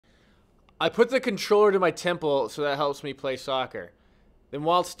I put the controller to my temple so that helps me play soccer. Then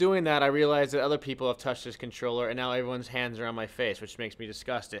whilst doing that, I realized that other people have touched this controller, and now everyone's hands are on my face, which makes me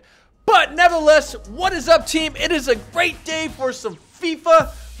disgusted. But nevertheless, what is up, team? It is a great day for some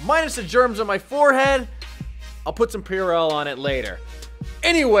FIFA, minus the germs on my forehead. I'll put some Purell on it later.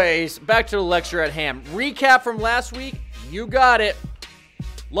 Anyways, back to the lecture at hand. Recap from last week. You got it.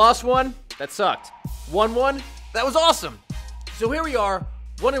 Lost one. That sucked. Won one. That was awesome. So here we are,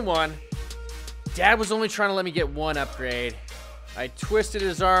 1-1. Dad was only trying to let me get one upgrade. I twisted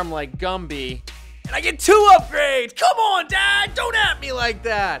his arm like Gumby, and I get 2 upgrades. Come on, Dad. Don't at me like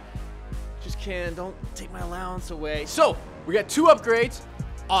that. Just kidding. Don't take my allowance away. So we got 2 upgrades.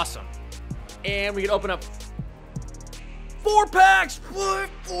 Awesome. And we can open up 4 packs. What?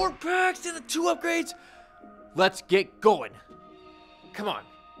 4 packs and the 2 upgrades? Let's get going. Come on.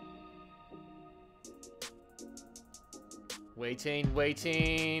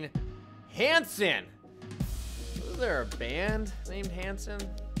 Waiting. Hanson. Was there a band named Hanson?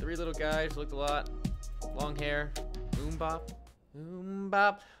 3 little guys, looked a lot. Long hair. Boom bop. Boom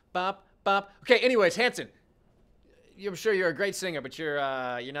bop. Bop bop. Okay, anyways, Hanson. I'm sure you're a great singer, but you're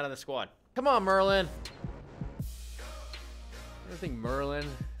not on the squad. Come on, Merlin. I think Merlin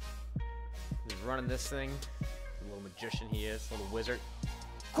is running this thing. The little magician he is, little wizard.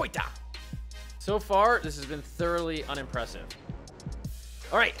 Koita! So far, this has been thoroughly unimpressive.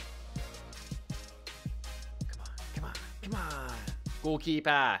 All right. Come on.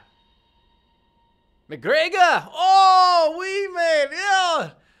 Goalkeeper. McGregor. Oh, we made it. Yeah.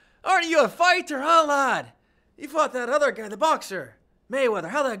 Aren't you a fighter, huh, lad? You fought that other guy, the boxer. Mayweather,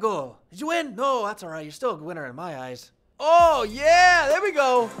 how'd that go? Did you win? No, that's all right. You're still a winner in my eyes. Oh, yeah. There we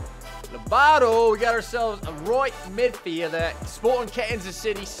go. Lobato. We got ourselves a right midfielder. Sporting Kansas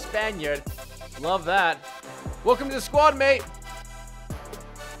City Spaniard. Love that. Welcome to the squad, mate.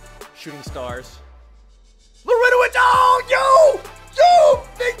 Shooting stars. Loretta went. Oh, yo,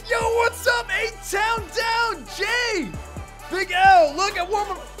 big yo, what's up? 8-Town down, Jay. Big L. Look, I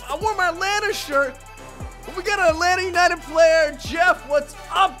wore my Atlanta shirt. We got an Atlanta United player, Jeff. What's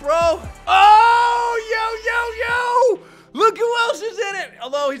up, bro? Oh, yo. Look who else is in it.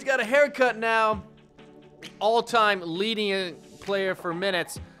 Although he's got a haircut now. All-time leading player for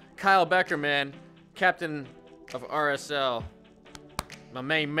minutes. Kyle Beckerman, captain of RSL. My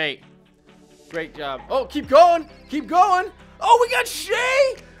main mate. Great job. Oh, keep going. Oh, we got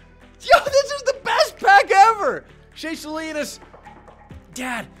Shea. Yo, this is the best pack ever. Shea Salinas.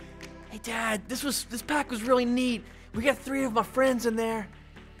 Dad. Hey, Dad. This pack was really neat. We got 3 of my friends in there.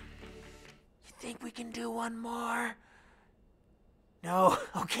 You think we can do one more? No?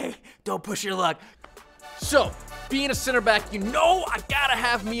 Okay. Don't push your luck. So, being a center back, you know I gotta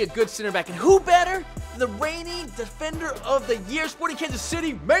have me a good center back. And who better than the reigning defender of the year, Sporting Kansas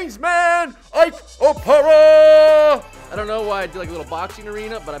City, Mainz man, Ike Opara! I don't know why I did like a little boxing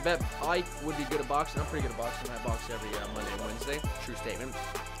arena, but I bet Ike would be good at boxing. I'm pretty good at boxing. I box every Monday and Wednesday. True statement.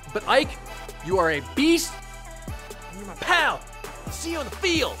 But Ike, you are a beast. And you're my pal. I'll see you on the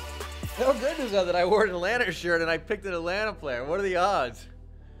field. How good is that I wore an Atlanta shirt and I picked an Atlanta player? What are the odds?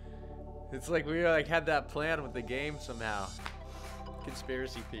 It's like we had that plan with the game somehow.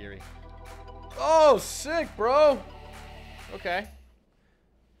 Conspiracy theory. Oh, sick, bro. Okay.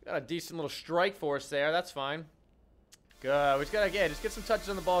 Got a decent little strike force there. That's fine. Good. We just gotta just get some touches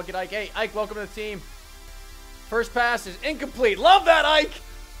on the ball. Get Ike. Hey, Ike, welcome to the team. First pass is incomplete. Love that, Ike.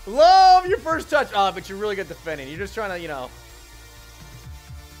 Love your first touch. Oh, but you're really good defending. You're just trying to,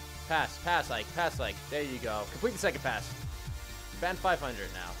 pass, Ike. There you go. Complete the second pass. Band 500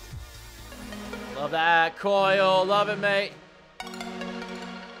 now. Love that, Coil. Love it, mate. Oh,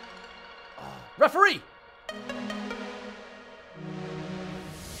 referee.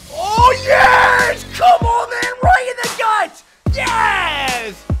 Oh, yes! Come on, man. Right in the gut.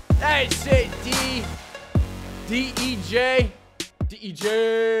 Yes! That's it, D-E-J.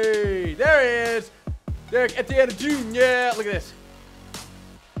 D-E-J. There it is. There at the end of June. Yeah, look at this.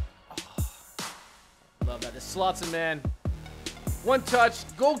 Oh, love that. This slots him, man. One touch,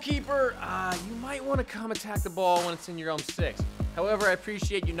 goalkeeper. You might want to come attack the ball when it's in your own 6. However, I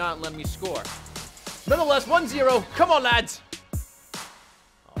appreciate you not letting me score. Nonetheless, 1-0. Come on, lads.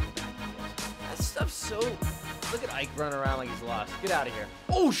 Oh, that stuff's so... Look at Ike running around like he's lost. Get out of here.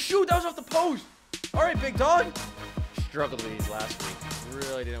 Oh, shoot. That was off the post. All right, big dog. Struggled with these last week.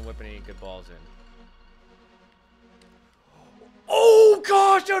 Really didn't whip any good balls in. Oh,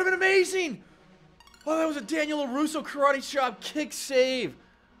 gosh. That would have been amazing. Oh, that was a Daniel LaRusso karate chop kick save.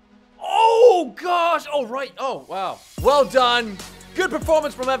 Oh, gosh. Oh, right. Oh, wow. Well done. Good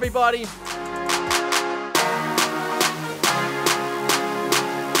performance from everybody.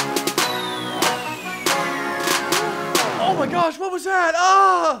 my gosh, what was that?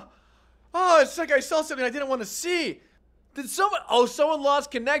 Ah! Oh, it's like I saw something I didn't want to see. Did someone... Oh, someone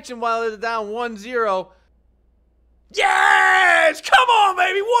lost connection while they're down 1-0. Yes! Come on,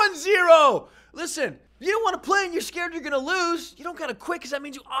 baby! 1-0! Listen, you don't want to play and you're scared you're going to lose. You don't got to quit because that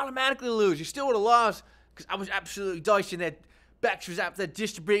means you automatically lose. You still would have lost because I was absolutely dicing that Bex was out there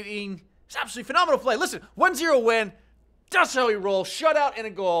distributing. It's absolutely phenomenal play. Listen, 1-0 win. That's how we roll. Shutout and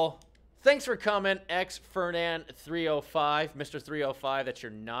a goal. Thanks for coming, Fernand305. Mr. 305 that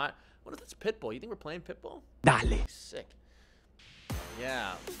you're not. What if that's Pitbull? You think we're playing Pitbull? Dale. Sick.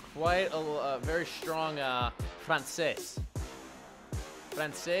 Yeah, quite a very strong Frances.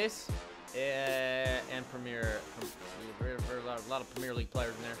 Frances and Premier. A lot of Premier League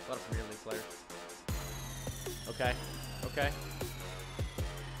players in there. A lot of Premier League players. Okay. Okay.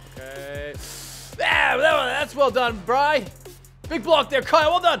 Okay. Yeah, that's well done, Bri. Big block there,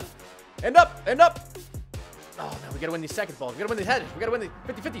 Kyle. Well done. End up. End up. Oh, no, we gotta win these second balls. We gotta win these headers. We gotta win the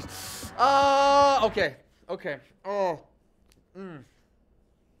 50-50s. Okay. Okay. Oh.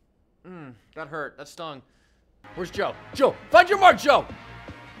 That hurt. That stung. Where's Joe? Joe, find your mark, Joe.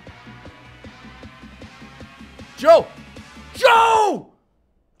 Joe! Joe!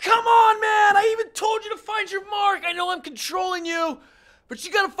 Come on, man! I even told you to find your mark. I know I'm controlling you, but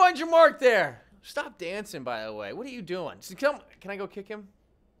you gotta find your mark there. Stop dancing, by the way. What are you doing? Can I go kick him?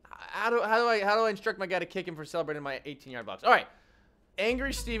 How do I instruct my guy to kick him for celebrating my 18-yard box? All right.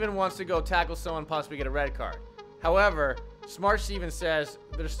 Angry Steven wants to go tackle someone, possibly get a red card. However, Smart Steven says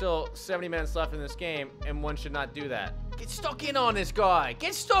there's still 70 minutes left in this game, and one should not do that. Get stuck in on this guy.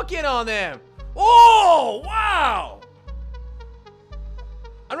 Get stuck in on them. Oh, wow.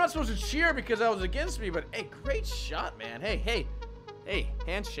 I'm not supposed to cheer because that was against me, but hey, great shot, man. Hey,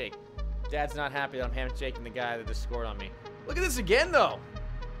 handshake. Dad's not happy that I'm handshaking the guy that just scored on me. Look at this again, though.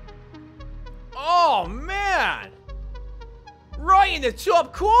 Oh, man. Right in the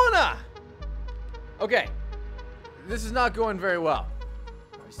top corner. Okay. This is not going very well.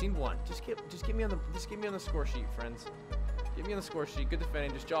 I've seen one. Just get me on the score sheet, friends. Get me on the score sheet. Good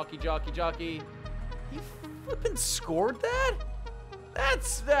defending. Just jockey. He flipping scored that?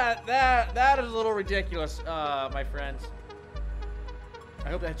 That is a little ridiculous, my friends. I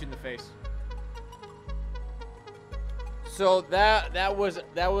hope that hit you in the face. So that was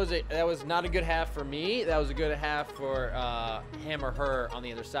not a good half for me. That was a good half for him or her on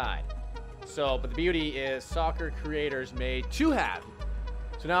the other side. So, but the beauty is soccer creators made 2 halves.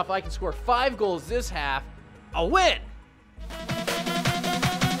 So now if I can score 5 goals this half, I'll win.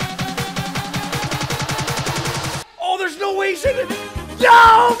 Oh, there's no way he's in it.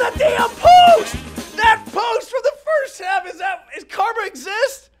 Yo, that damn post! That post from the first half, is karma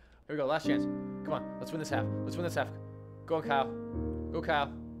exist? Here we go, last chance. Come on, let's win this half. Let's win this half. Go on, Kyle. Go,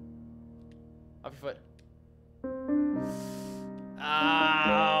 Kyle. Off your foot.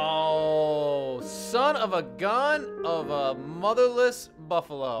 Ow. Son of a gun of a motherless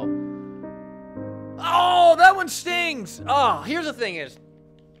buffalo. Oh, that one stings. Oh, here's the thing is,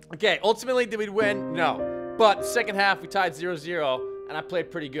 okay, ultimately, did we win? No. But second half, we tied 0-0, and I played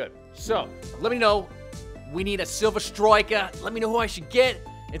pretty good. So, let me know. We need a silver striker. Let me know who I should get.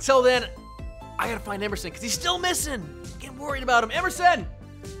 Until then, I gotta find Emerson, because he's still missing. I'm getting worried about him. Emerson!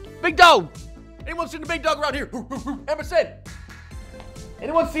 Big dog! Anyone seen a big dog around here? Emerson!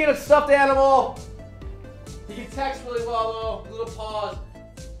 Anyone seen a stuffed animal? He can text really well, though. Little paws.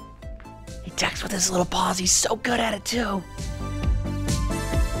 He texts with his little paws. He's so good at it, too.